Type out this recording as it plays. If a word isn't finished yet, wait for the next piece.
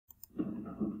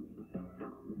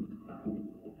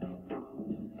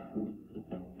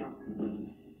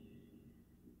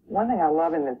One thing I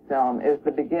love in this film is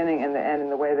the beginning and the end and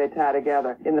the way they tie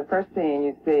together. In the first scene,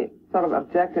 you see, sort of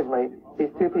objectively, these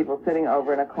two people sitting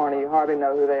over in a corner. You hardly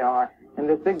know who they are. And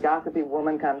this big gossipy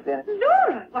woman comes in.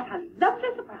 Laura, what a lovely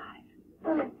surprise.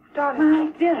 Oh, darling.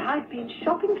 My dear, I've been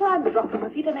shopping till I'm dropping my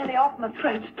feet and nearly off my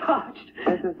throat's parched.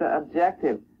 This is the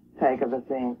objective take of the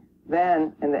scene.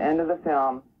 Then, in the end of the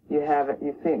film, you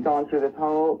see it going through this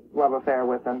whole love affair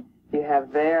with them. You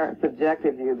have their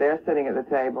subjective view. They're sitting at the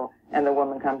table, and the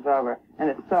woman comes over. And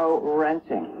it's so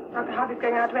wrenching. Dr. Harvey's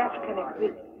going out to Africa next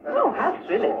week. Oh, how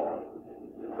thrilling.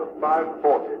 It's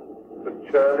 5:40. The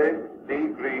Shirley, D.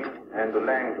 Green, and the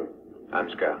Langley.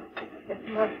 Haskell. Yes,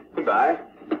 sir. Goodbye.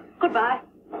 Goodbye.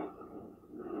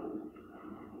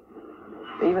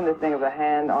 Even this thing of a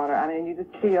hand on her, I mean, you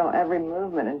just feel every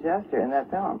movement and gesture in that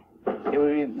film. It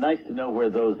would be nice to know where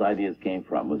those ideas came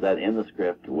from. Was that in the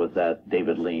script? Was that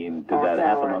David Lean? Did that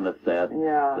happen on the set?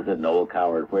 Yeah. Was it Noel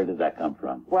Coward? Where did that come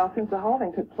from? Well, since the whole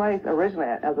thing took place originally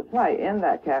as a play in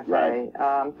that cafe,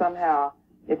 somehow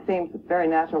it seems very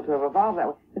natural to have evolved that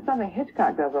way. It's something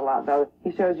Hitchcock does a lot, though.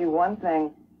 He shows you one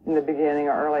thing in the beginning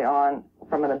or early on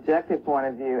from an objective point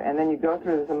of view, and then you go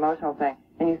through this emotional thing,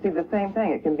 and you see the same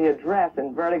thing. It can be a dress.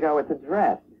 In Vertigo, it's a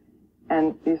dress.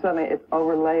 And you suddenly, it's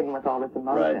overladen with all this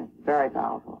emotion. Right. Very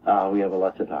powerful. We have a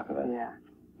lot to talk about. Yeah.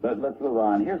 But let's move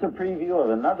on. Here's a preview of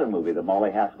another movie that Molly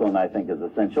Haskell and I think is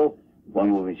essential.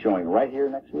 One we'll be showing right here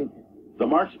next week. The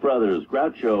Marx Brothers,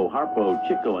 Groucho, Harpo,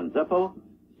 Chico, and Zeppo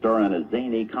star in a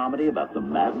zany comedy about the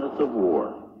madness of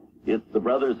war. It's the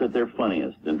brothers at their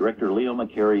funniest in director Leo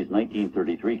McCarey's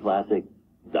 1933 classic,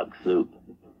 Duck Soup.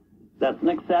 That's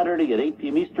next Saturday at 8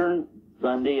 p.m. Eastern,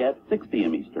 Sunday at 6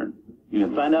 p.m. Eastern. You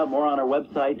can find out more on our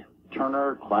website,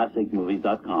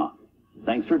 TurnerClassicMovies.com.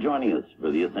 Thanks for joining us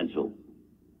for The Essentials.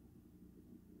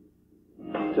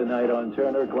 Tonight on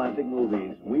Turner Classic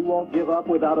Movies, we won't give up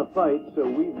without a fight, so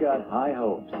we've got high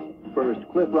hopes. First,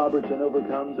 Cliff Robertson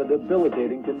overcomes a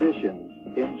debilitating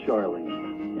condition in Charlie.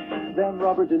 Then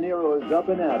Robert De Niro is up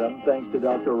and at 'em thanks to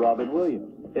Dr. Robin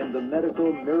Williams in the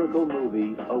medical miracle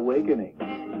movie Awakening.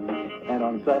 And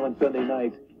on Silent Sunday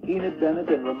nights, Enid Bennett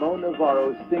and Ramon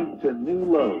Navarro sink to new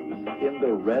lows in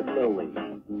The Red Lily.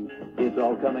 It's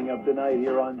all coming up tonight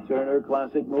here on Turner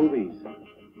Classic Movies.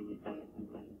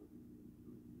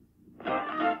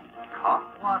 Come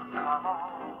one, come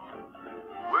all,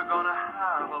 we're gonna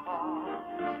have a ball.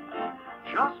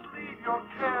 Just leave your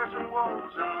cares and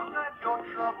woes and let your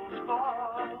troubles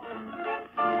fall.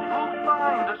 You'll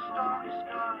find a starry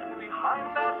sky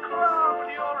behind that cloud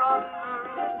you're under.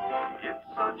 It's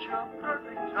such a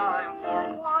perfect time for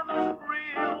one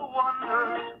real wonder.